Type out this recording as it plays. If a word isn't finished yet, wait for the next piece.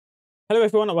Hello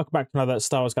everyone and welcome back to another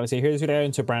Star Wars Galaxy Heroes video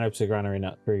into a brand new episode of Grand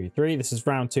Arena 3v3. This is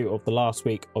round 2 of the last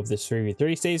week of this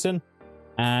 3v3 season.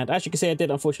 And as you can see, I did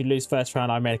unfortunately lose first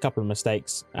round. I made a couple of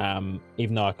mistakes,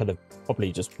 even though I could have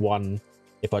probably just won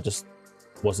if I just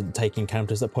wasn't taking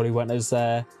counters that probably weren't as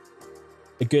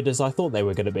good as I thought they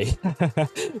were going to be.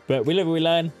 But we live and we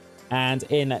learn. And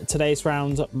in today's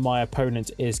round, my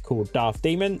opponent is called Darth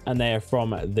Demon, and they are from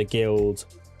the guild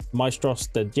Maestros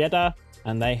de Jeddah.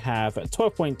 And they have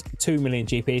 12.2 million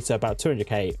GP, so about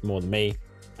 200k more than me,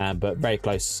 but very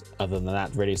close. Other than that,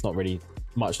 really, it's not really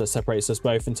much that separates us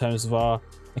both in terms of our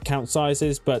account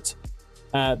sizes, but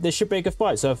this should be a good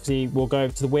fight. So obviously we'll go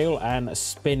over to the wheel and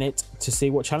spin it to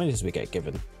see what challenges we get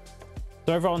given.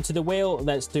 So over onto the wheel,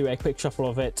 let's do a quick shuffle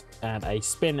of it and a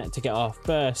spin to get our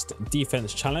first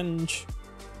defense challenge,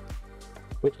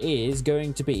 which is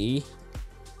going to be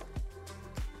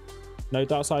no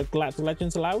Dark Side Galactic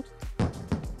Legends allowed.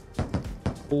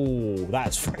 Oh,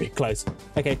 that's very close.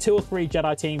 Okay, 2 or 3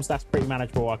 Jedi teams, that's pretty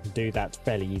manageable. I can do that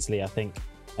fairly easily, I think.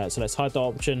 So let's hide the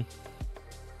option,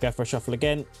 go for a shuffle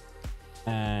again,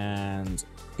 and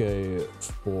go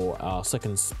for our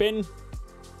second spin.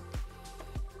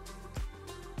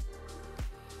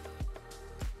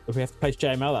 If we have to place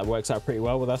JML, that works out pretty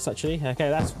well with us, actually. Okay,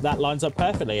 that lines up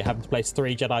perfectly. Having to place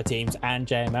 3 Jedi teams and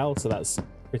JML, so that's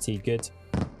pretty good.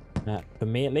 For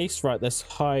me at least. Right, let's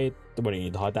hide. We don't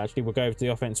need to hide that, actually. We'll go over to the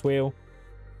offense wheel,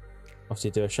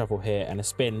 obviously do a shuffle here and a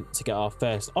spin to get our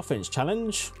first offense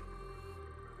challenge.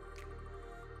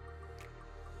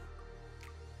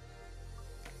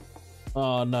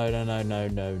 Oh no.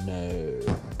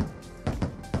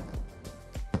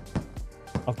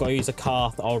 I've got to use a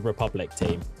Carth Old Republic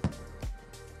team.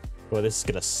 Well, this is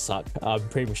gonna suck. I'm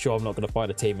pretty sure I'm not gonna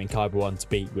find a team in Kyber 1 to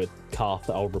beat with Carth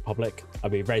Old Republic.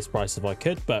 I'd be very surprised if I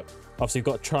could, but obviously we've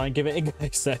got to try and give it a go,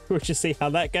 so we'll just see how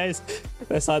that goes.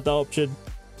 Let's hide the option,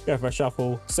 go for a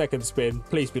shuffle, second spin.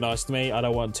 Please be nice to me. I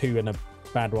don't want 2 and a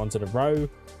bad ones in a row.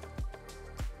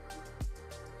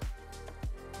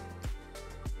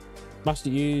 Must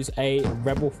use a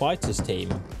Rebel Fighters team.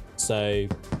 So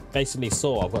basically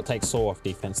Cere, I've got to take Cere off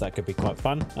defense. That could be quite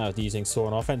fun. Using Cere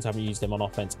on offense, I haven't used him on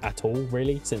offense at all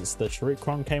really since the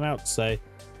Shrukron came out. So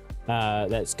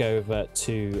let's go over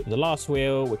to the last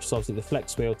wheel, which is obviously the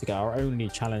flex wheel, to get our only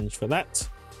challenge for that,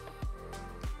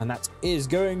 and that is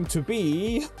going to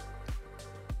be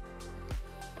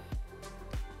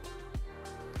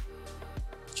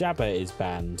Jabba is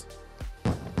banned.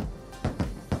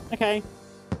 Okay.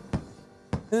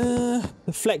 The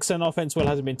flex and offense wheel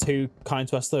hasn't been too kind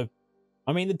to us though.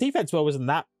 I mean, the defense wheel wasn't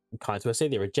that kind to us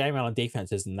either. A JML on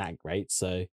defense isn't that great, so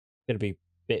it's going to be a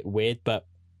bit weird, but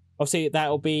obviously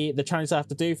that'll be the challenge I have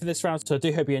to do for this round. So I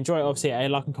do hope you enjoy it. Obviously a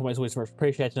like and comment is always much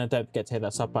appreciated, and don't forget to hit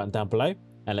that sub button down below,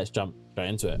 and let's jump straight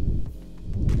into it.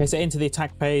 Okay, so into the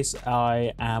attack phase,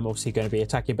 I am obviously going to be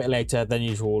attacking a bit later than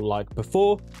usual like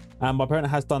before. My opponent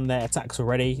has done their attacks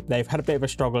already. They've had a bit of a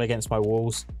struggle against my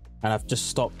walls, and I've just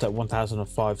stopped at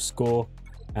 1005 score.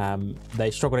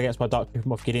 They struggled against my Dark Trooper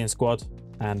Moff Gideon squad,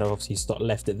 and I've obviously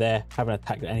left it there. Haven't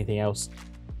attacked anything else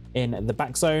in the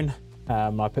back zone.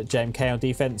 I put JMK on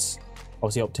defense,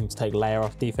 obviously opting to take Leia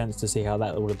off defense to see how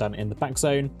that would have done in the back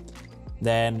zone.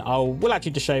 Then we'll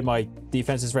actually just show you my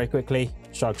defenses very quickly.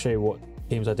 I'll show you what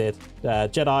teams I did.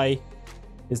 Jedi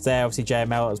is there, obviously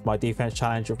JML as my defense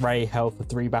challenge. Rey held for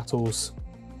 3 battles.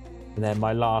 And then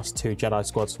my last 2 Jedi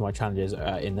squads for my challenges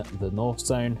are in the north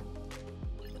zone.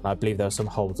 I believe there are some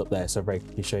holds up there, so I'll very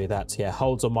quickly show you that. Yeah,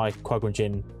 holds on my Qui-Gon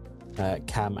Jinn,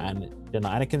 Cam and Jedi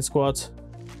Anakin squad.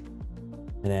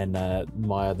 And then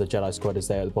my other Jedi squad is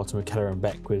there at the bottom with Keller and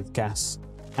Beck with gas.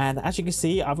 And as you can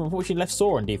see, I've unfortunately left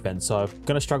Cere on defense, so I'm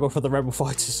going to struggle for the Rebel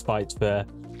Fighters fight for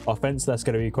offense. That's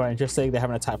going to be quite interesting. They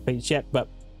haven't attacked fleets yet, but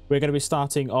we're going to be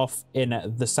starting off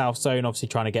in the south zone, obviously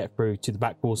trying to get through to the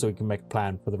back wall so we can make a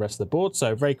plan for the rest of the board.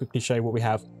 So very quickly show you what we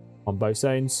have on both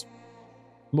zones.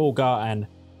 Maul Gar and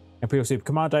Imperial Super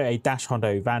Commando, a Dash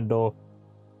Hondo Vandor,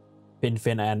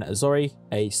 Finn and Zorii,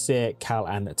 a Cere, Cal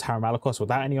and Tara Malakos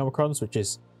without any Omicrons, which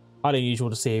is highly unusual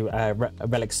to see a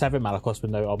Relic 7 Malakos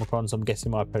with no Omicrons. I'm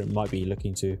guessing my opponent might be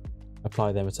looking to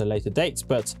apply them at a later date,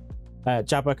 but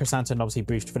Jabba, Chrysanthemum, obviously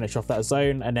Boushh to finish off that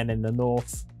zone. And then in the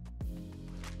north,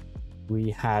 we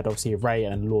had obviously Rey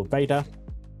and Lord Vader.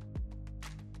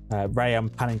 Rey, I'm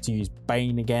planning to use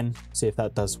Bane again, see if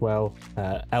that does well.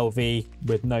 LV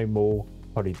with no Maul,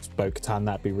 probably Bo-Katan,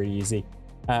 that'd be really easy.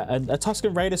 And a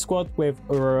Tusken Raider squad with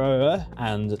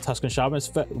and Tusken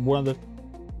Shamans, one of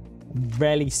the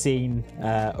rarely seen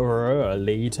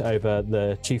lead over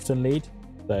the Chieftain lead.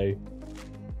 So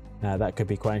that could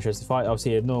be quite interesting fight.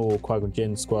 Obviously a normal Qui-Gon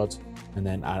Jinn squad, and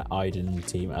then an Iden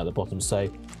team at the bottom. So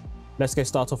let's go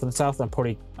start off in the south. I'm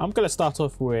going to start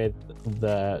off with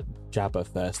the Jabba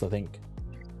first, I think.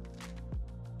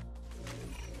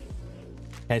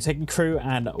 Okay, taking crew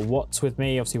and Watts with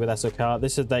me, obviously with SLKR.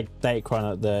 This is the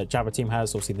Datacron that the Jabba team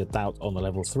has, obviously the Doubt on the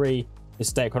level 3.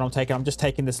 This Datacron I'm taking. I'm just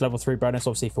taking this level 3 bonus,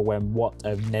 obviously, for when Watt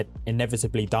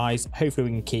inevitably dies. Hopefully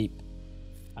we can keep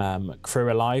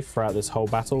crew alive throughout this whole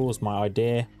battle was my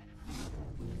idea.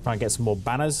 Try and get some more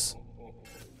banners.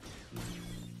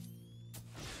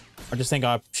 I just think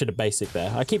I should have basic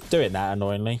there. I keep doing that,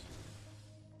 annoyingly.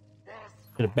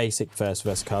 Should have basic first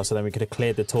with SLKR, so then we could have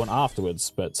cleared the taunt afterwards,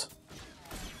 but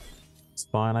it's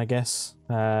fine, I guess.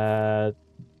 Might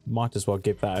as well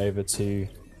give that over to...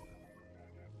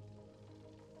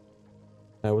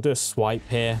 we'll do a swipe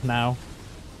here now.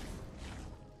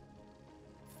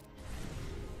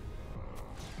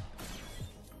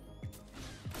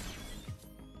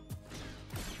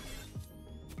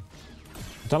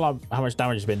 I don't like how much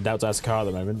damage has been dealt to SLKR at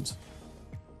the moment.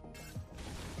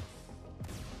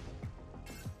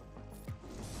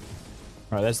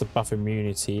 Right, there's the buff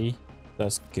immunity.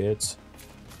 That's good.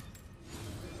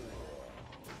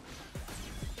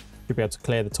 Should be able to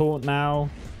clear the taunt now,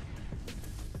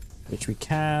 which we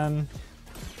can.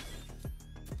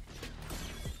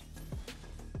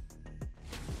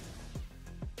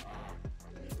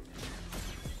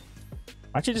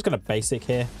 I'm actually just going to basic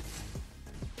here.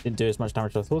 Didn't do as much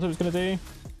damage as I thought it was going to do.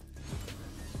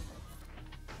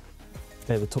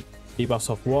 Okay, the top debuffs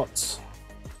off Watts.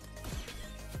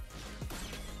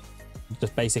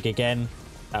 Just basic again.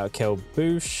 That'll kill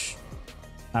Boushh.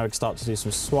 Now we can start to do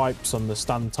some swipes on the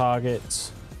stun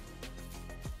target.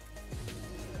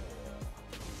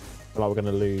 I feel like we're going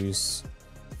to lose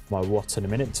my Watt in a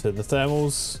minute to the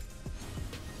thermals.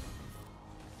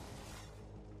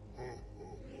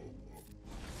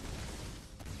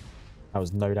 That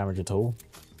was no damage at all.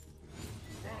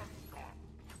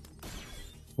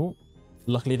 Ooh,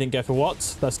 luckily didn't go for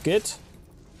Watt. That's good.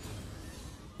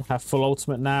 Have full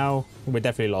ultimate now. We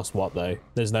definitely lost Watt though.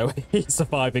 There's no way he's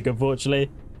surviving,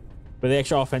 unfortunately. But the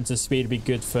extra offensive speed would be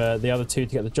good for the other two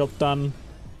to get the job done.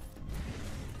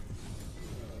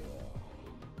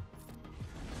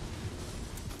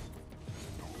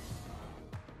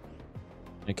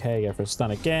 Okay, go for a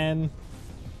stun again.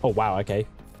 Oh wow, okay.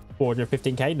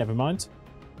 415k, never mind.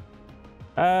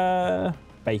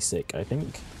 Basic, I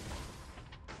think.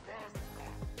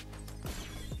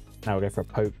 Now we'll go for a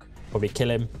poke. Probably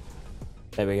kill him.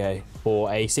 There we go.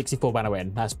 For a 64 banner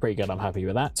win. That's pretty good. I'm happy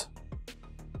with that.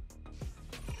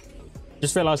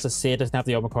 Just realised the Cere doesn't have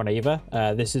the Omicron either.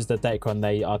 This is the Datacron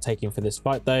they are taking for this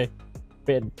fight though.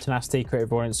 Bit of tenacity, crit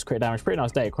avoidance, crit damage. Pretty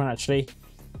nice Datacron actually.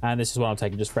 And this is what I'm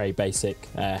taking, just very basic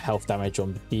health damage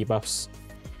on debuffs.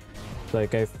 So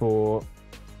go for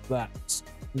that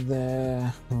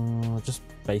there. Just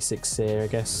basic Cere, I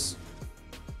guess.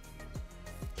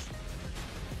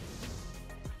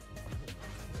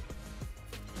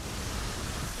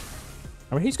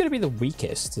 I mean, who's going to be the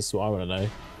weakest? This is what I want to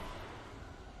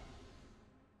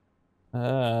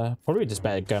know. Probably just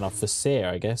better going off for Cere,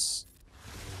 I guess.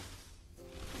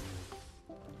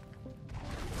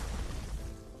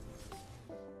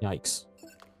 Yikes.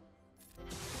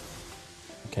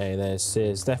 Okay, there's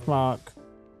Cere's death mark.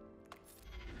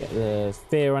 Get the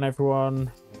fear on everyone.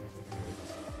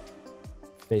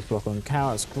 Base block on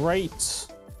cow, that's great.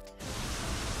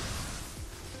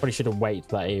 Probably should have waited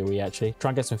for that AoE actually. Try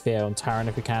and get some fear on Taran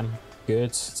if we can. Good.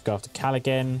 Let's go after Cal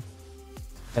again.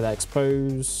 Get that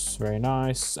expose. Very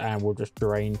nice. And we'll just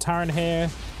drain Taran here.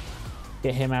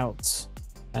 Get him out.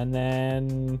 And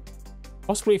then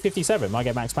possibly 57. Might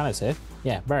get max banners here.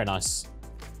 Yeah, very nice.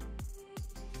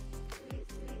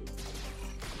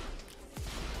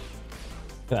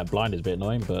 That blind is a bit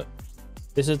annoying, but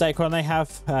this is a Datacron they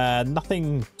have.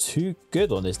 Nothing too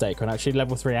good on this Datacron. Actually,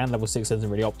 level 3 and level 6 isn't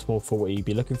really optimal for what you'd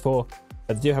be looking for.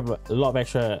 But they do have a lot of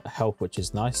extra health, which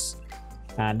is nice.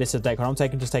 And this is a Datacron I'm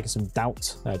taking, just taking some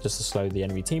doubt, just to slow the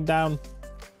enemy team down.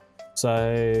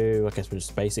 So I guess we're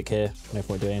just basic here. No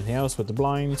point doing anything else with the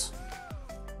blind.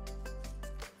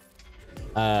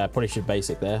 Probably should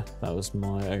basic there. That was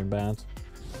my own bad.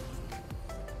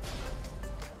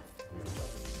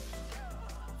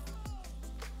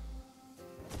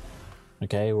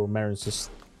 Okay, well, Merrin's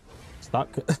just stuck.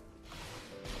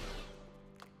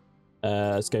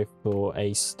 Let's go for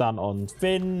a stun on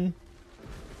Finn.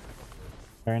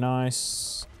 Very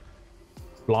nice.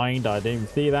 Blind, I didn't even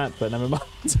see that, but never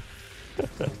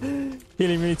mind.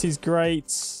 Healing immunity is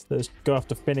great. Let's go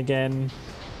after Finn again.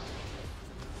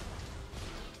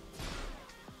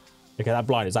 Okay, that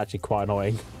blind is actually quite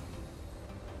annoying.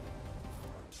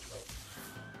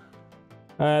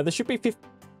 There should be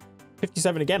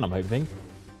 57 again, I'm hoping.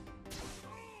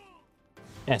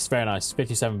 Yes, very nice.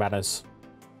 57 banners.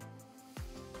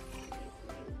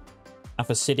 And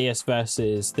for Sidious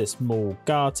versus this Maul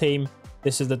Gar team,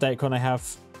 this is the Datacron I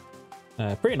have.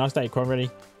 Pretty nice Datacron, really.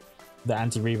 The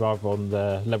anti-revive on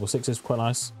the level 6 is quite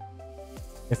nice.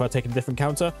 If I take a different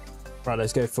counter. Right,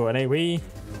 let's go for an AoE.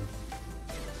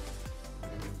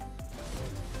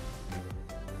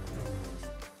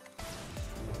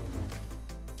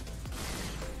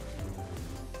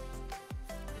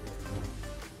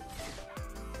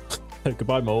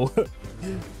 Goodbye, Maul.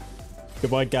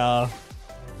 Goodbye, Gar.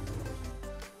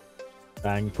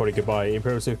 And probably goodbye,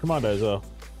 Imperial Super Commando as well.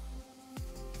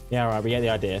 Yeah, alright, we get the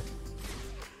idea.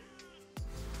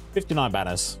 59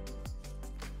 banners.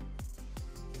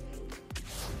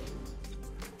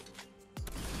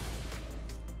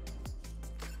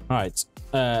 Alright,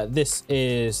 this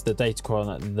is the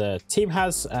Datacron that the team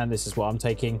has, and this is what I'm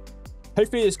taking.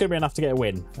 Hopefully it's going to be enough to get a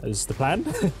win, is the plan.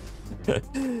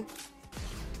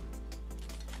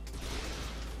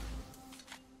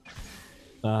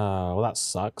 Well, that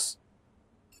sucks.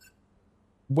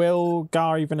 Will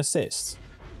Gar even assist?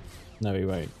 No, he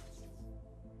won't.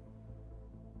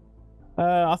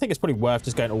 I think it's probably worth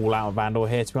just going all out on Vandor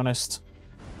here, to be honest.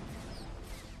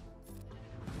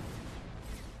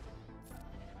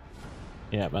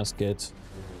 Yeah, that's good.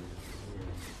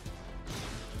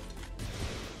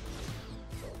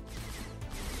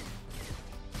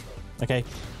 Okay.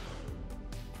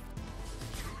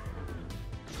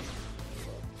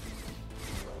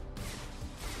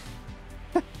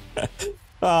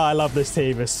 Oh, I love this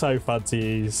team. It's so fun to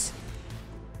use.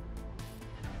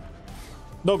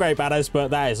 Not great banners, but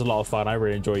that is a lot of fun. I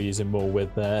really enjoy using Maul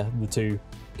with the two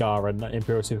Gar and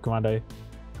Imperial Super Commando.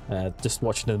 Just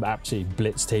watching them absolutely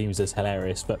blitz teams is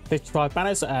hilarious. But 55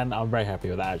 banners, and I'm very happy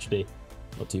with that, actually.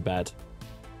 Not too bad.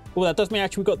 Oh, that does mean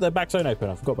actually we've got the back zone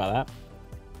open. I forgot about that.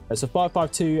 It's a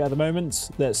 5-5-2 at the moment.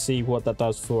 Let's see what that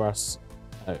does for us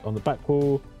on the back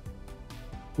wall.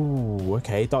 Ooh,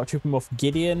 okay. Dark Trooper Moff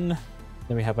Gideon.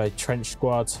 Then we have a Trench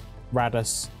Squad,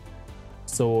 Radus,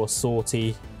 Thor,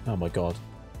 Zorii. Oh my god.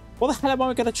 What the hell am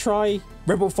I going to try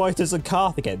Rebel Fighters and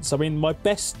Carth against? I mean, my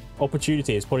best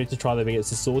opportunity is probably to try them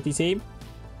against the Zorii team.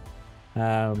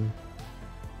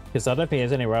 Because I don't think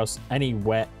there's anywhere else I'm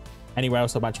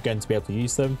actually going to be able to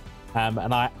use them.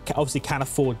 And I obviously can't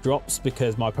afford drops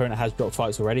because my opponent has drop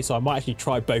fights already. So I might actually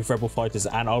try both Rebel Fighters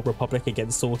and Old Republic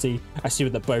against Zorii,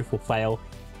 assuming that both will fail.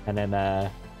 And then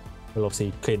we'll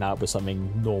obviously clean out with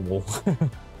something normal.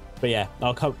 But yeah,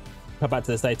 I'll come back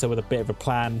to this later with a bit of a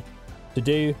plan to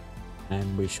do.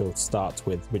 And we shall start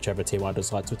with whichever team I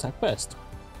decide to attack first.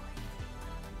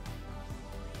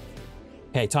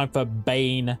 Okay, time for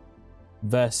Bane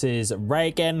versus Rey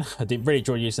again. I didn't really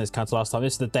enjoy using this counter last time.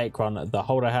 This is the Datacron the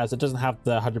Holdo has. It doesn't have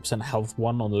the 100% health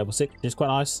one on level 6, which is quite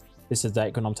nice. This is the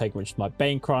Datacron I'm taking, which is my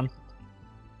Banecron.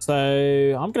 So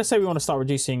I'm going to say we want to start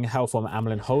reducing health on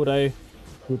Amlin Holdo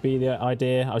would be the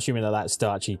idea. I'm assuming that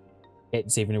still actually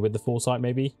hits even with the foresight,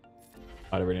 maybe.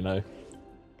 I don't really know.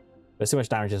 There's too much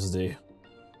damage just to do.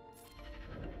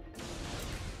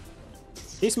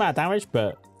 Decent amount of damage,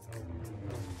 but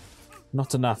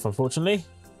not enough, unfortunately.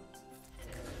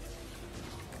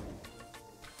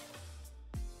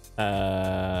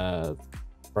 Throw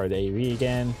the AoE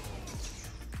again.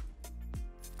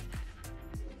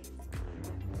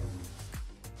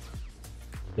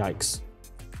 Yikes.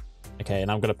 Okay, and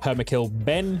I'm going to permakill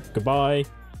Ben. Goodbye.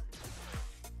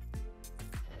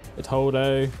 It's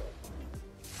Holdo.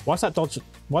 Why's that dodge?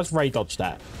 Why's Rey dodged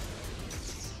that?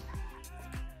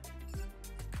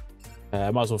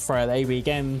 Might as well throw out the AoE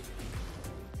again.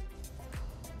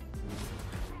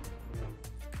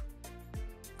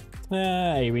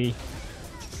 AoE.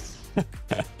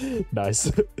 Nice.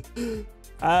 Is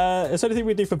there anything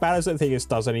we do for banners? I don't think it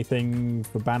does anything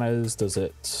for banners, does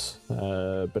it?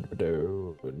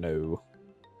 No.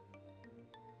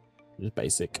 Just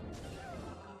basic.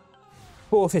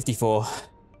 454.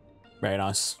 Very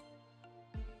nice.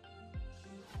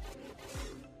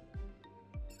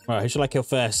 Alright, who should I kill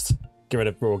first? Get rid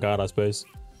of Royal Guard, I suppose.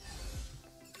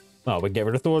 Oh, we can get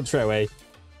rid of Thrawn straight away.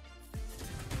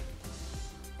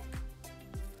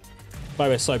 But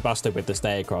we're so busted with this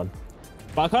Datacron.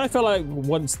 But I kind of feel like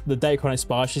once the Datacron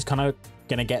expires, she's kind of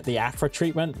going to get the Afra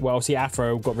treatment. Well, obviously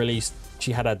Afra got released.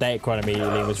 She had her Datacron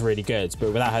immediately and was really good.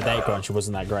 But without her Datacron, she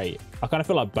wasn't that great. I kind of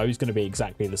feel like Boushh's going to be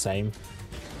exactly the same.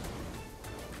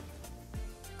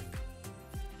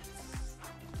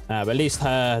 But at least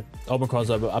her Omicrons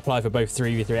apply for both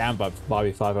 3v3 and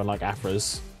 5v5, unlike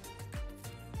Afra's.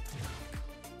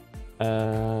 Do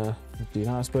that,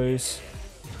 I suppose.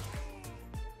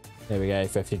 There we go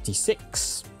for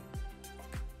 56.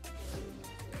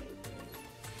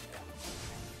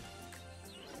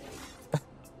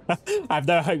 I have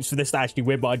no hopes for this to actually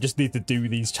win, but I just need to do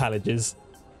these challenges.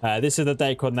 This is the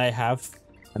Datacron they have,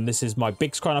 and this is my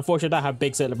Biggs Crown. Unfortunately, I don't have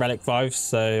Biggs at Relic 5,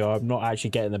 so I'm not actually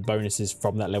getting the bonuses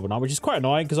from that level 9, which is quite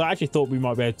annoying because I actually thought we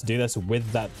might be able to do this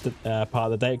with that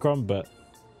part of the Datacron, but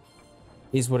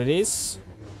is what it is.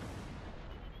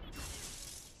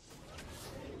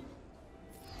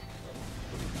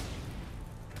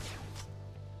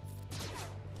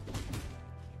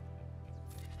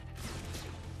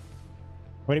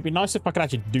 Would it be nice if I could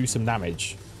actually do some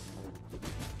damage?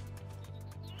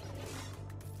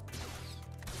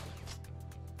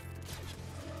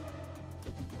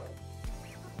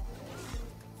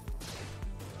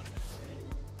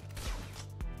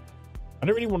 I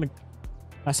don't really want to...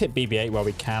 Let's hit BB-8 while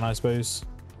we can, I suppose.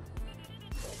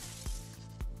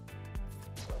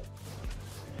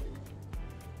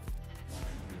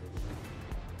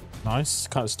 Nice.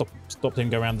 Kind of stopped him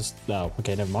going around this... Oh,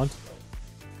 okay, never mind.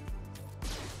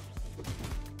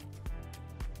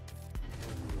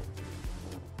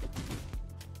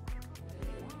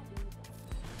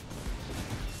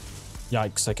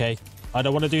 Yikes, okay. I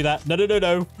don't want to do that. No, no, no,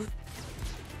 no.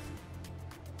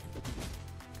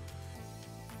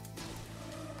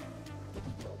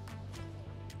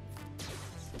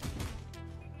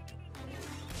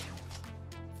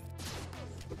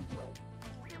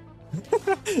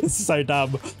 This is so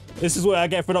dumb. This is what I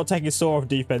get for not taking Saw off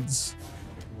defense.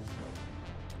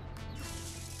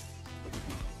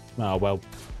 Oh, well.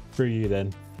 Screw you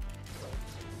then.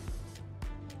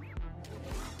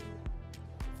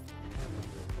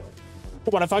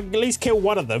 What if I can at least kill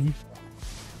one of them?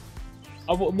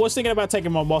 I was thinking about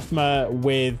taking my Mothma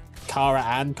with Kara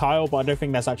and Kyle, but I don't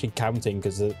think that's actually counting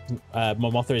because my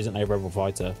Mothma isn't a rebel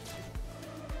fighter.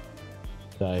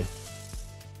 So,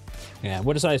 yeah,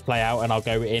 we'll just let this play out and I'll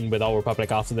go in with Old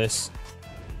Republic after this.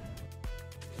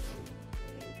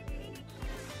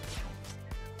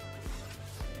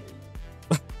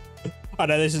 I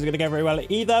know this isn't going to go very well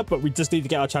either, but we just need to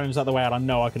get our challenges out of the way, and I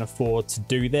know I can afford to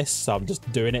do this, so I'm just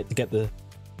doing it to get the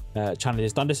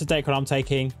challenges done. This is the Datacron I'm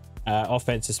taking.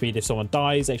 Offense to speed if someone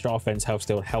dies. Extra offense, health,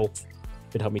 steal, health.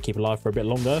 Could help me keep alive for a bit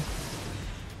longer.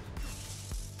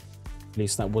 At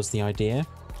least that was the idea.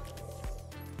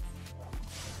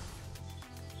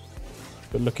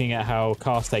 But looking at how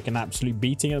Carth's taking an absolute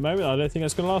beating at the moment, I don't think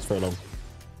that's going to last very long.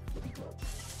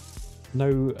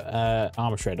 No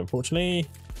armor shred, unfortunately.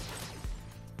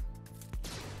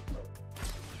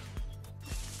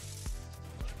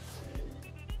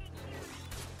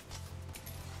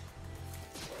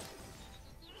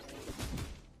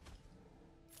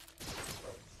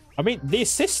 I mean, the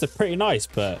assists are pretty nice,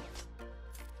 but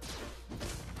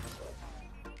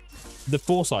the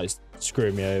foresight's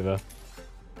screwing me over.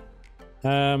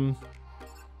 I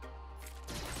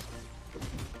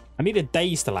need a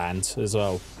daze to land as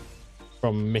well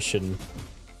from mission.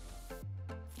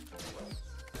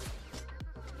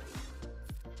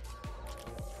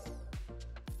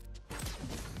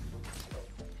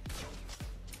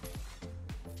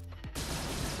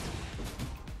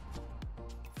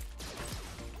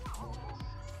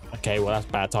 Okay, well, that's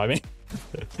bad timing.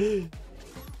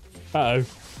 Uh-oh.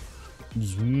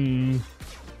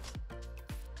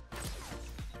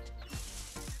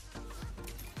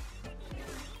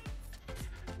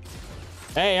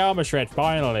 Hey, armor shred,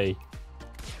 finally.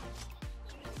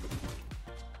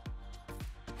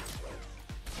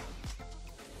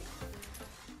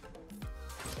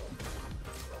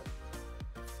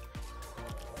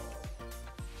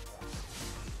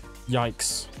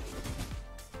 Yikes.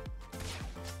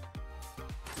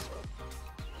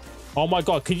 Oh my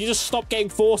god, could you just stop getting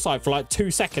foresight for like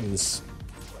 2 seconds?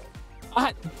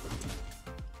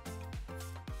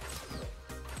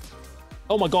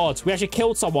 Oh my god, we actually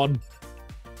killed someone.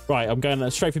 Right, I'm going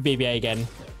straight for BB-8 again.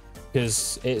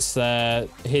 Because it's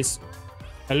his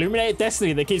illuminated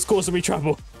destiny that keeps causing me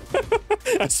trouble.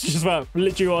 That's just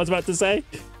literally what I was about to say.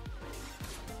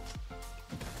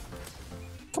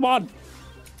 Come on.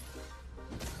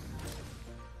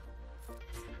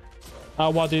 Oh,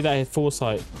 why do that?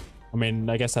 Foresight. I mean,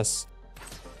 I guess that's...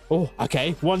 Oh,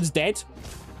 okay. One's dead.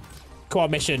 Come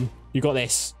on, mission. You got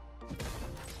this.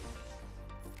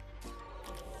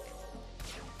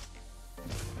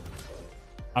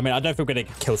 I mean, I don't think we're going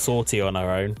to kill Sortie on our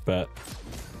own, but...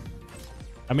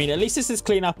 I mean, at least this is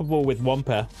clean upable with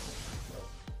Wampa.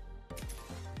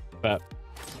 But...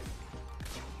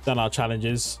 Done our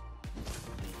challenges.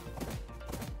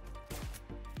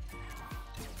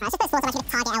 Alright, let's just put Sortie to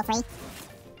target L3.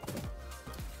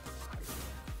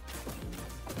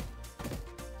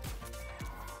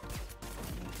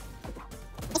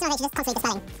 Just constantly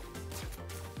dispelling.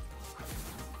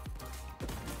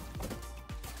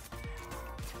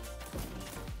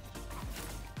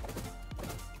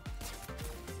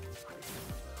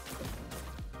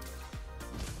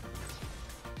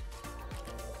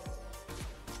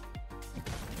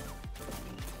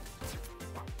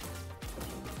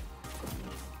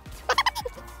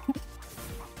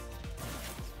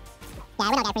 Yeah,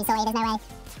 we're not getting free Zorii, there's no way.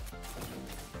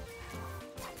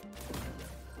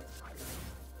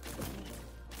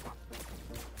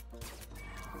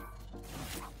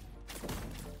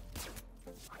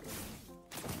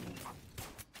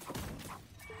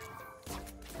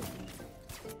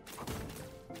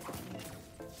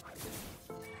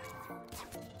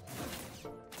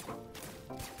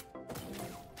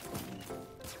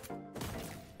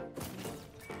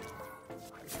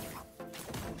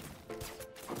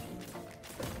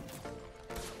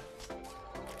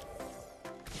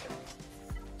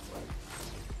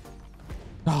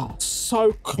 Oh,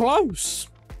 so close.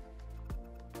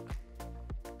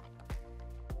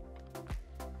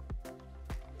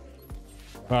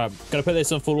 Alright, gonna put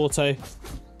this on full auto,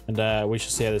 and we shall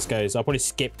see how this goes. I'll probably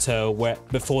skip to where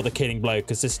before the killing blow,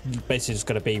 because this is basically just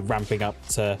gonna be ramping up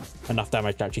to enough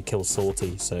damage to actually kill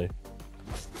Salty. So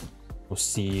we'll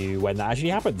see you when that actually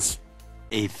happens.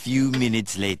 A few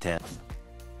minutes later.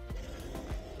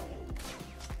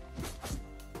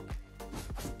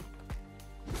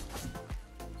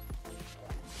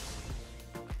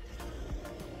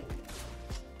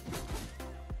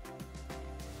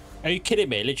 Are you kidding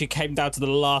me? It literally came down to the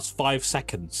last 5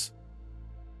 seconds.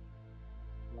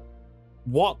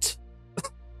 What?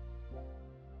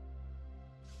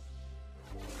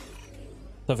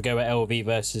 Don't forget about LV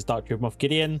versus Dark Trooper Moff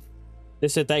Gideon.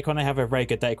 This is a Datacron. I have a very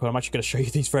good Datacron. I'm actually going to show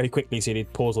you these very quickly, so you need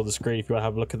to pause on the screen if you want to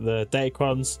have a look at the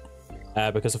Datacrons.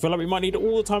 Because I feel like we might need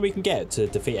all the time we can get to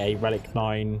defeat a Relic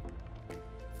 9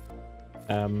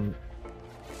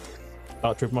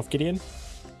 Dark Trooper Moff Gideon.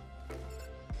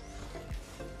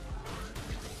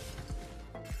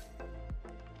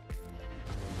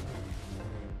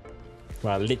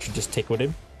 Well, I literally just tickled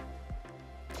him.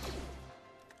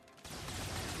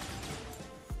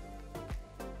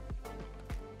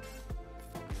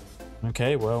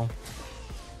 Okay, well,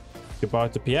 goodbye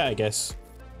to Piet, I guess.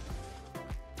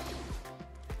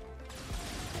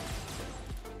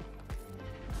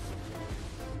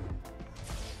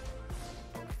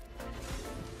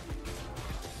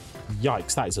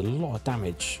 Yikes, that is a lot of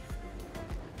damage.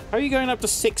 How are you going up to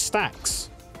 6 stacks?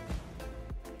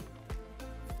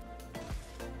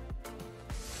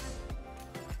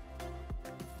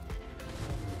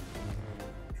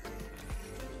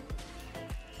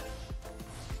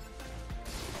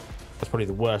 Probably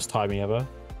the worst timing ever.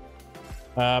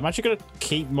 I'm actually going to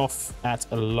keep Moff at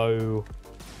a low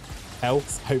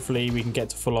health. Hopefully we can get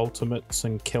to full ultimates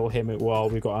and kill him while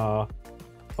we've got our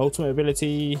ultimate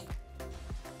ability.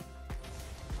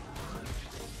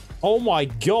 Oh my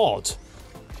god!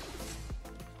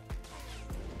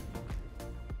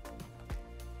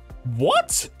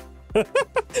 What? What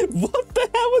the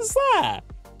hell was that?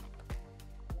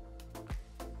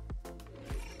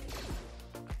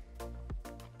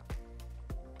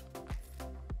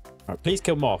 Alright, please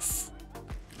kill Moff.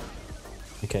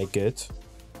 Okay, good.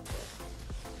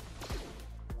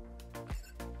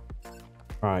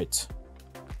 Right.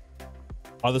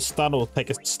 Either stun or take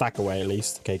a stack away at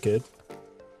least. Okay, good.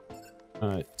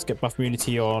 Alright, let's get buff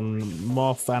immunity on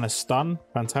Moff and a stun.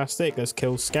 Fantastic. Let's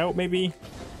kill Scout maybe.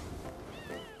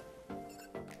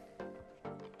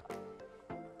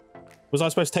 Was I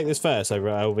supposed to take this first over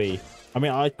LV? I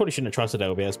mean, I probably shouldn't have trusted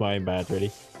LV. That's my own bad, really.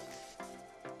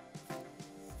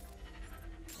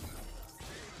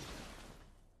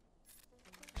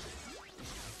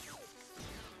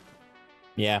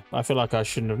 Yeah, I feel like I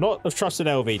shouldn't have trusted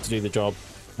LV to do the job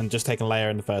and just taken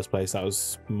Leia in the first place. That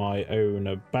was my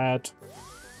own bad.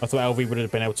 I thought LV would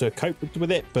have been able to cope with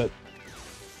it, but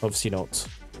obviously not.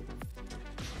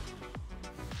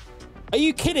 Are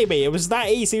you kidding me? It was that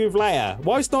easy with Leia.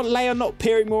 Why is not Leia not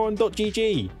appearing more on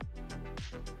 .gg?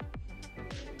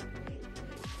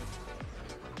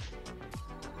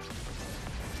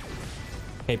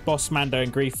 Okay, Boss, Mando,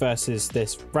 and Grief versus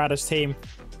this Radis team.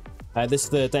 This is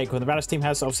the Datacron the Radis team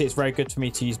has. Obviously, it's very good for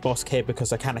me to use Boss here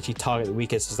because I can actually target the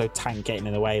weakest. There's no tank getting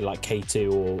in the way like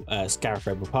K2 or Scarif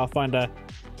Rebel Pathfinder.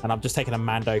 And I'm just taking a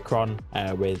Mando Cron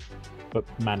with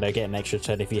Mando getting an extra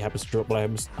turn if he happens to drop below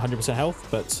 100% health.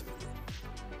 But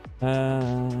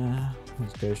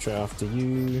let's go straight after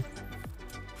you.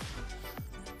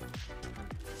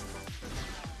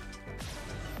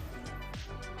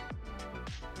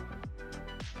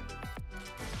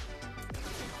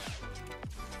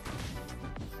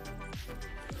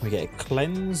 We get a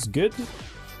cleanse, good.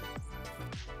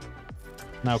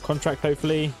 Now contract,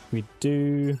 hopefully. We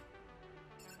do.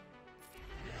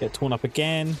 Get torn up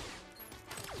again.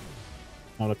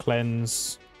 I want to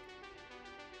cleanse.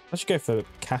 I should go for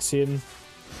Cassian.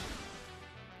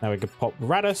 Now we can pop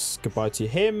Radis. Goodbye to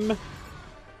him.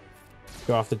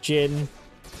 Go after Jin.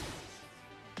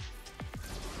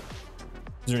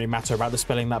 Doesn't really matter about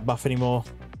dispelling that buff anymore.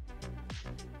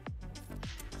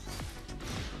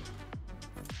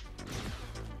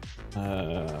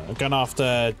 I'm going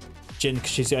after Jin because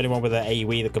she's the only one with an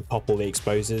AoE that can pop all the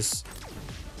exposes.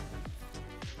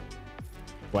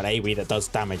 Well, an AoE that does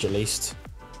damage at least.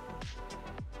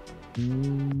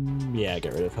 Yeah,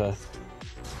 get rid of her.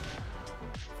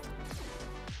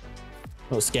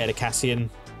 Not scared of Cassian.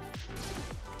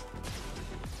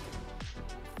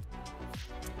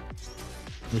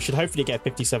 We should hopefully get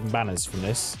 57 banners from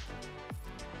this.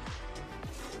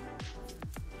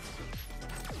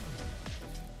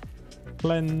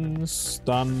 Cleanse,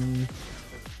 done,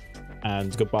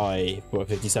 and goodbye for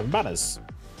 57 banners.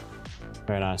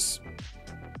 Very nice.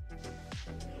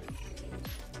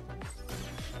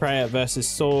 Prayer versus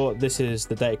Saw. This is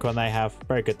the Datacron they have.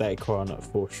 Very good Datacron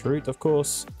for Shrewd, of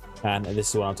course. And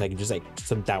this is what I'm taking. Just like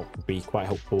some doubt would be quite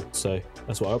helpful. So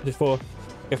that's what I opted for.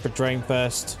 Go for Drain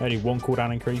first. Only one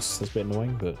cooldown increase. That's a bit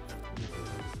annoying, but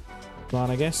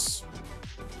fine, I guess.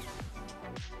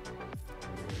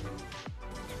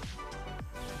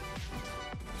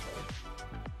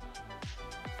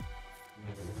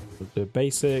 The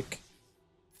basic.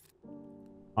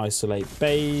 Isolate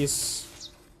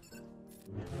base.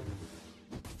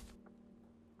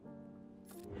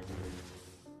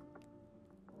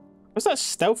 Where's that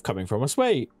stealth coming from? I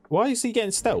swear, why is he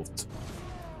getting stealthed?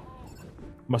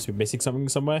 Must be missing something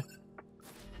somewhere.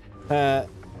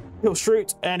 He'll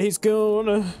shoot and he's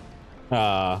gone.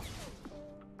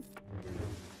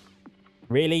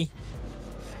 Really?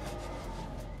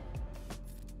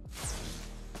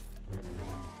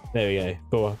 There we go.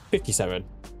 For 57.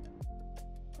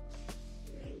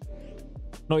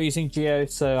 Not using Geo,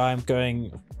 so I'm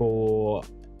going for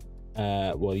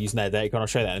well, using their Datacron. I'll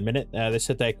show you that in a minute. This is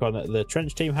a Datacron that the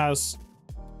Trench team has,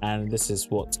 and this is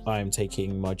what I'm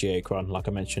taking my Geocron. Like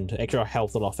I mentioned, extra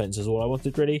health and offense is all I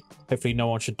wanted, really. Hopefully no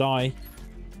one should die.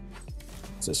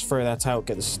 So let's throw that out,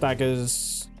 get the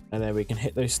staggers, and then we can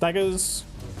hit those staggers.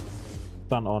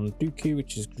 Done on Dooku,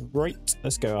 which is great.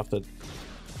 Let's go after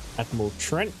Admiral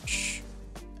Trench.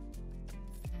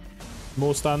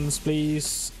 More stuns,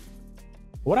 please.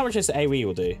 I wonder how much this AoE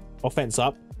will do. Offense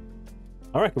up.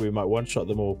 I reckon we might one-shot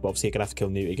them all, but obviously you're going to have to kill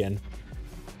Newt again.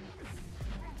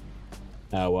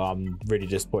 Oh, well, I'm really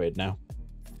disappointed now.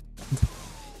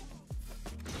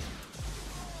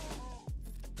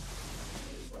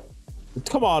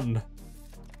 Come on!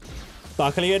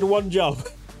 Dark only had one job.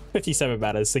 57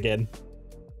 banners again.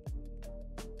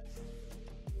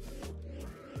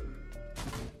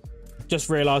 Just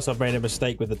realised I've made a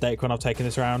mistake with the Datacron I've taken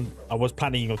this round. I was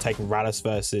planning on taking Rallus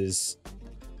versus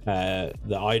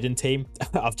the Iden team.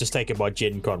 I've just taken my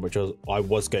Jin Con, which I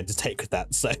was going to take with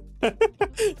that, so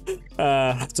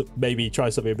I have to maybe try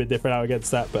something a bit different out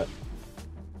against that. But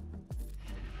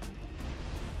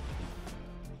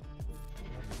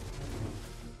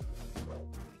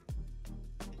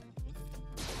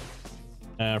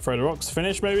throw the rocks,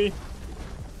 finish maybe.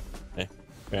 Okay,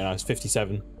 very nice.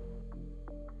 57.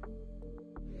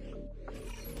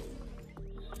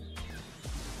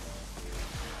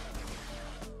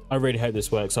 I really hope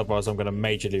this works, otherwise I'm going to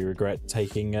majorly regret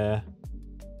taking my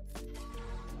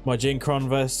Jinkron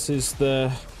versus the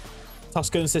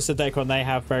Tuscan sister Datacron they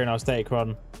have. Very nice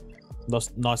Datacron.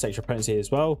 Nice extra potency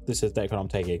as well. This is Datacron I'm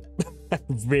taking.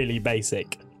 Really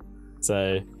basic.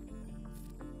 So,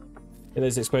 get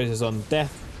those exposures on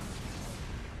death.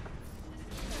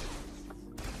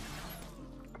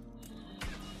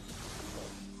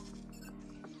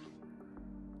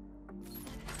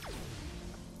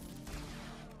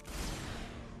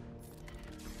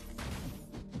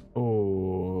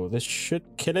 Oh, this should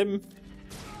kill him.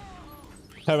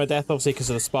 Permadeath, obviously, because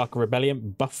of the Spark of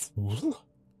Rebellion buff.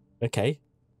 Okay.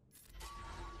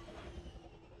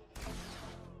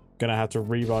 Gonna have to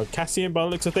revive Cassian by the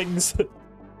looks of things.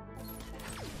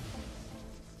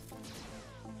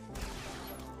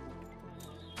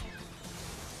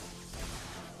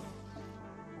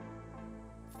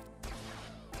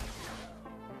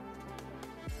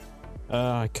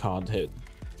 I can't hit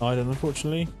Iden,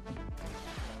 unfortunately.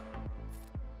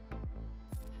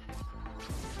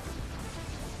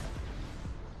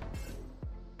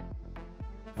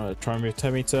 Try and move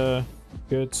 10 meter.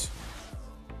 Good.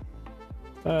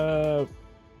 Pop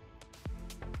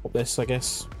this, I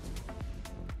guess.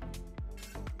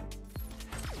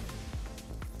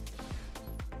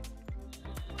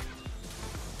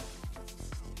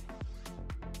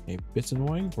 A bit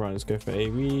annoying. Right, let's go for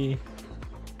AoE.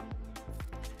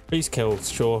 Please kill,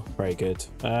 sure. Very good.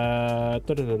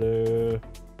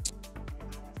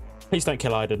 Please don't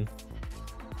kill Iden.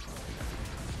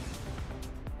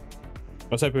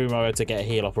 I was hoping we might be able to get a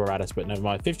heal off Radis, but never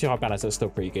mind. 55 balance, that's still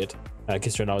pretty good.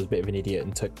 Considering I was a bit of an idiot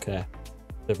and took the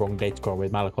wrong data core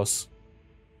with Malicos.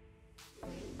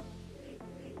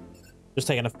 Just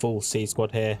taking a full C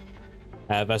squad here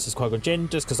versus Qui-Gon Jinn,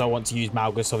 just because I want to use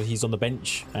Malgus, so he's on the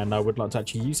bench, and I would like to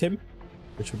actually use him,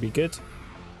 which would be good.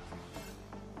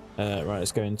 Right,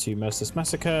 let's go into Merciless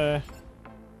Massacre.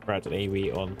 Grab an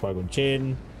AoE on Qui-Gon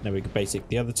Jinn. Then we can basic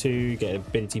the other two, get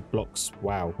ability blocks.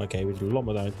 Wow, okay, we did a lot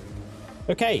more damage.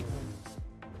 Okay.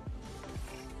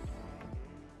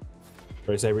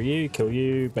 Rose over you, kill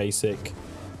you, basic.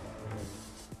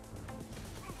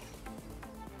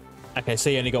 Okay, so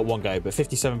you only got one go, but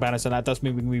 57 balance, and that does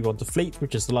mean we can move on to fleet,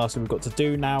 which is the last thing we've got to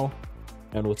do now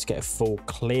in order to get a full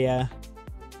clear.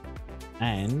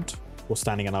 And we're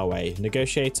standing in our way.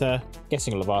 Negotiator,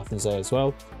 guessing Leviathan's there as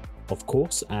well, of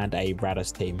course, and a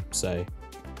Radis team. So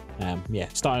yeah,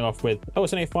 starting off with, oh,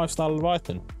 it's only a 5-star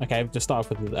Leviathan. Okay, just start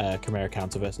off with Chimera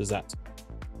counter versus that.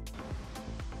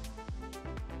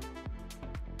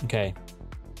 Okay.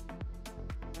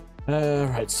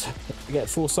 Right, we get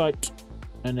full sight,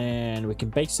 and then we can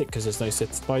basic because there's no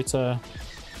Sith fighter.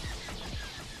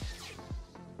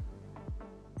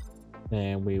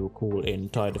 Then we will call in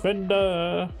TIE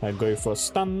Defender and go for a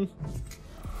stun.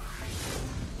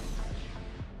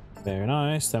 Very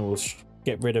nice. Then we'll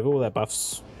get rid of all their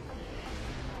buffs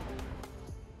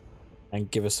and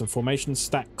give us some formation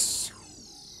stacks.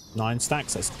 9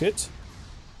 stacks, that's good.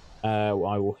 I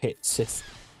will hit Sith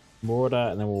Marauder,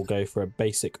 and then we'll go for a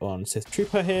basic on Sith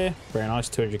Trooper here. Very nice,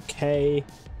 200k.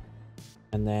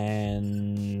 And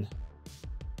then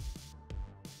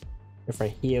go for a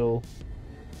heal.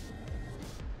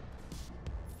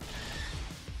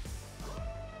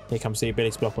 Here comes the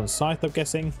ability block on Scythe, I'm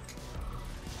guessing.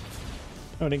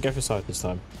 Oh, I didn't go for Scythe this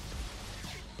time.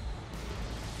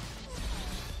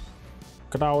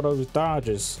 Look at all those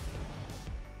dodges.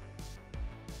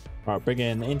 Alright, bring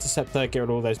in the Interceptor, get rid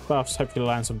of all those buffs. Hopefully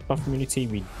land some buff immunity.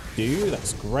 We do.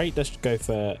 That's great. Let's go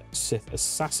for Sith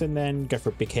Assassin then. Go for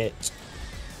a big hit.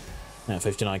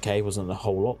 59k wasn't a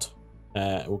whole lot.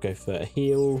 We'll go for a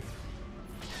heal.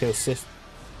 Heal Sith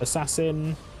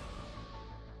Assassin.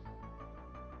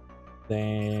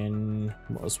 Then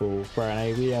might as well throw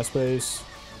an AoE, I suppose.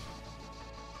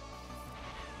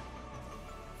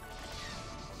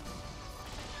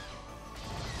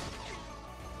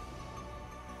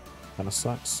 Kind of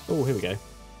sucks. Oh, here we go.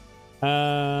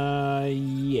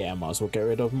 Yeah, might as well get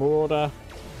rid of Marauder.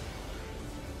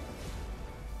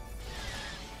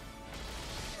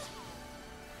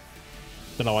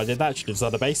 Don't know why I did that. Should have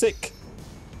done a basic.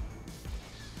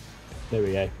 There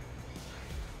we go.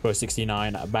 For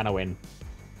 69, banner win.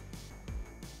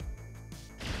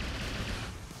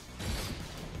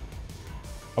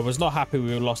 I was not happy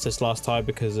we lost this last time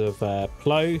because of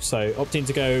Plo, so opting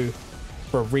to go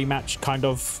for a rematch, kind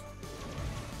of.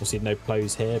 Obviously, no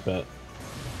Plos here, but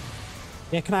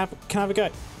yeah, can I have a go?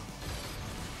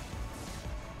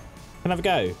 Can I have a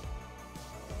go?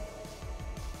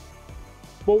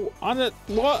 Well,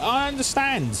 I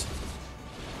understand.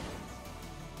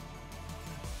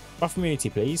 Buff immunity,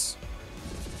 please.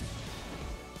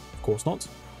 Of course not.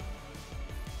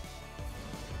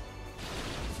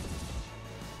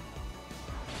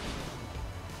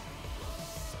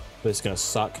 But it's gonna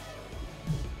suck.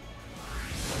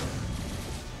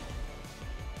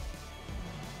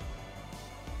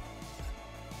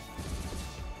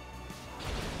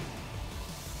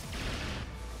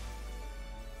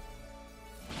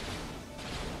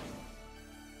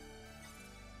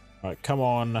 All right, come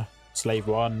on. Slave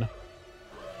 1.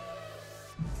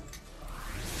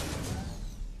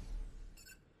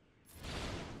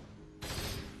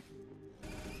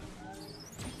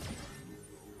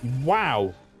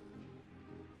 Wow.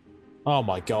 Oh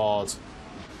my god.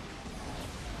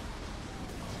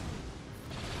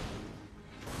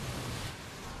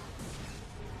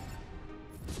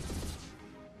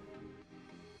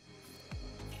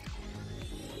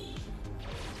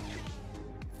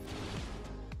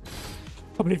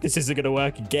 I believe this isn't going to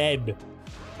work again.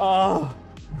 Oh.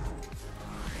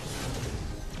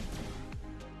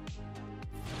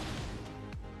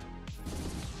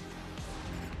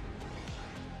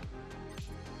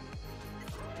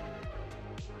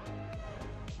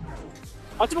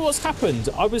 I don't know what's happened.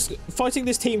 I was fighting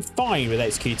this team fine with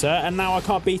Executor, and now I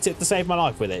can't beat it to save my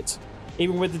life with it.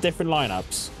 Even with the different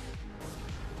lineups.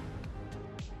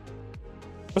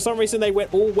 For some reason, they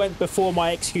all went before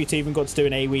my Executor even got to do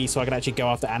an AoE, so I could actually go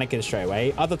after Anakin straight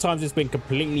away. Other times, it's been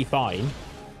completely fine.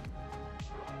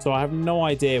 So I have no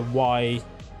idea why.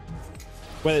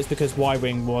 Whether it's because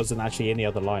Y-Wing wasn't actually in the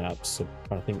other lineups. I'm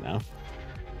trying to think now.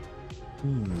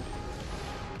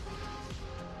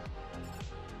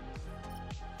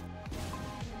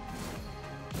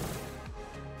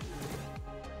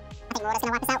 that's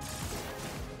going to wipe us out.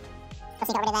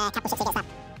 Obviously got rid of the capital ship so he gets that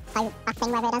bow up thing,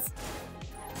 whatever it does.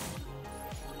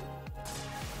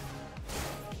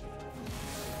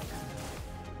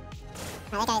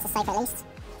 Right, there goes the sofa at least.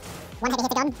 One heavy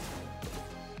hitter gun.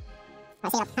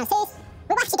 Right, see you up. House 2.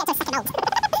 We'll actually get to a second ult. Because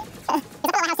I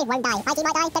feel like House 2 won't die. IG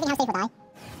might die, don't think House 2 will die.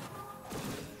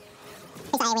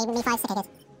 Please say AoE, me 5, okay good.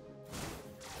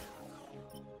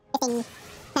 15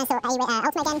 turns to AoE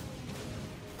ultimate again.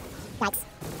 Yikes.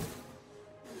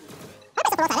 I hope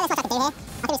it's a full auto, that's what I can do here. I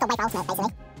think we just got wait for ultimate,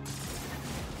 basically.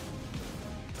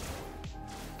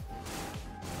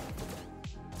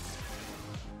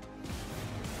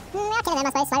 I'll kill them, I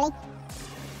suppose, slowly.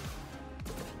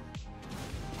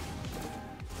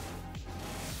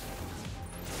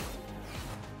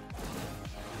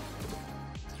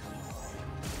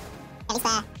 At least AI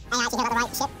actually hit out the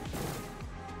right ship.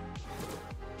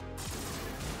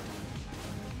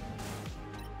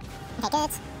 Okay,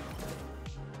 good.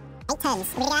 8 turns.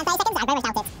 Are we going to get 30 seconds? I very much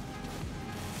doubt it.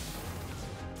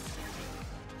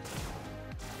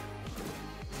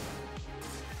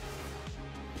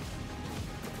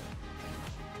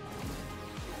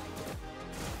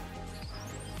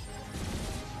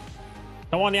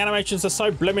 Come on, the animations are so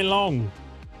blooming long.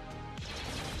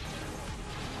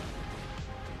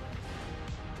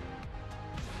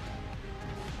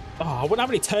 Oh, I wonder how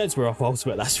many turns were off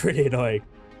ultimate. That's really annoying.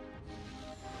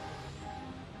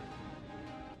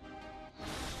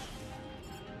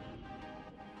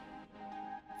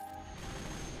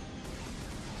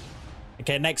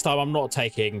 Okay, next time I'm not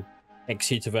taking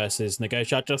Executor versus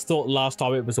Negotiator. I just thought last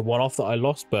time it was a one-off that I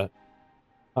lost, but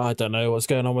I don't know what's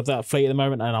going on with that fleet at the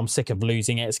moment, and I'm sick of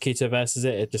losing Executor versus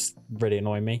it. It just really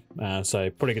annoyed me. So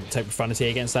probably going to take Profundity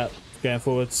against that going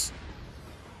forwards.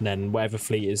 And then whatever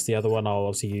fleet is the other one, I'll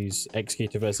obviously use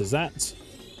Executor versus that.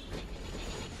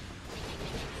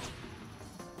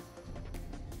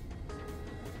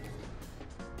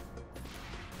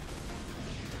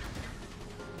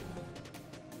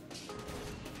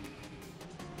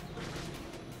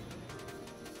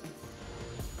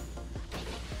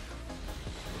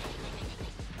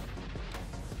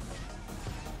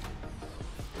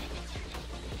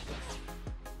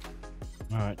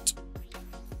 All right.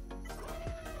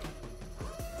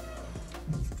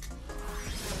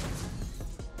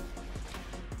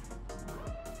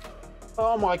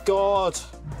 Oh my god.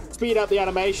 Speed up the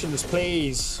animations,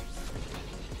 please.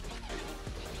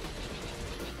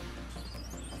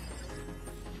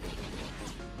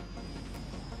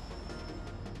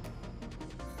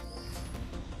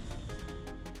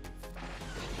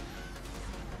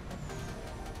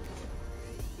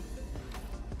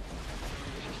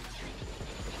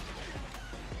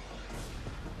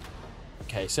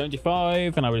 Okay,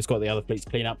 75, and I just got the other fleet to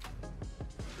clean up.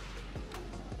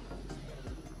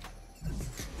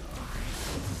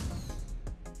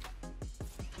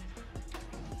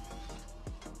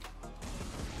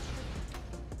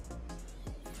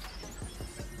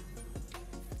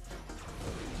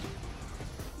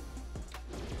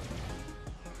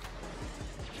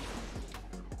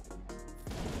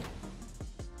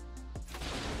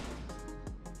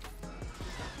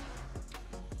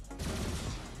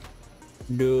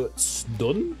 That's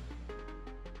done.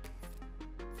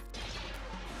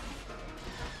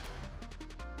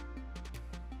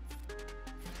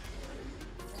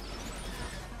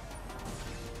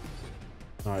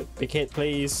 All right, big hit,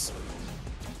 please.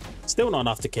 Still not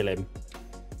enough to kill him.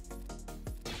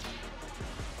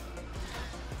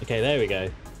 Okay, there we go.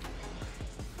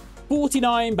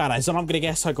 49 banners, and I'm gonna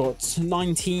guess I got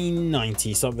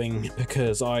 1990 something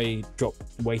because I dropped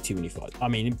way too many fights. I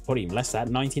mean, probably even less than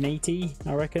that, 1980,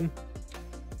 I reckon.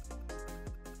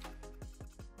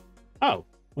 Oh,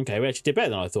 okay, we actually did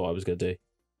better than I thought I was gonna do.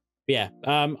 But yeah,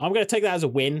 I'm gonna take that as a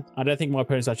win. I don't think my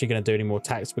opponent's actually gonna do any more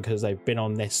attacks because they've been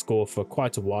on this score for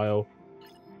quite a while.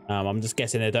 I'm just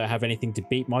guessing they don't have anything to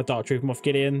beat my Dark Trooper Moff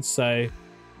Gideon, so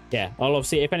yeah, I'll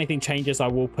obviously, if anything changes, I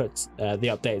will put the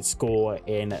updated score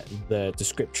in the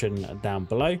description down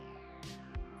below.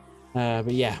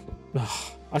 But yeah,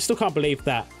 I still can't believe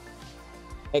that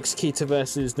Executor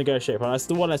versus Negotiator. That's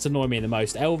the one that's annoying me the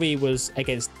most. LV was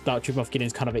against Dark Trooper Moff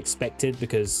Gideon's kind of expected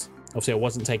because obviously I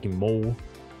wasn't taking Maul.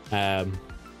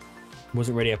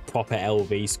 Wasn't really a proper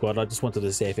LV squad. I just wanted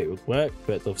to see if it would work,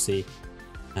 but obviously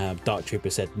Dark Trooper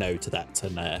said no to that,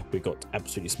 and we got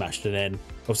absolutely smashed. And then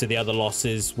obviously the other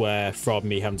losses were from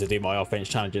me having to do my offense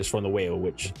challenges from the wheel,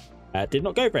 which did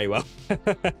not go very well.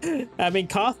 I mean,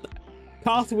 Carth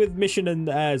with Mission and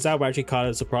Zalba actually kind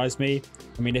of surprised me.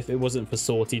 I mean, if it wasn't for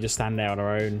Sortie just standing there on her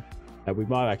own, We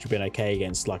might have actually been okay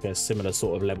against like a similar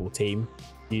sort of level team.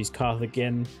 Use Carth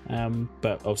again,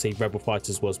 but obviously Rebel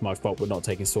Fighters was my fault with not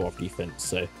taking Saw off defense.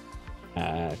 So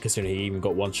considering he even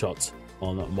got one shot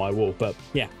on my wall. But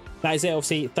yeah, that is it.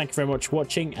 Obviously, thank you very much for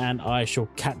watching, and I shall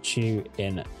catch you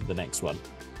in the next one.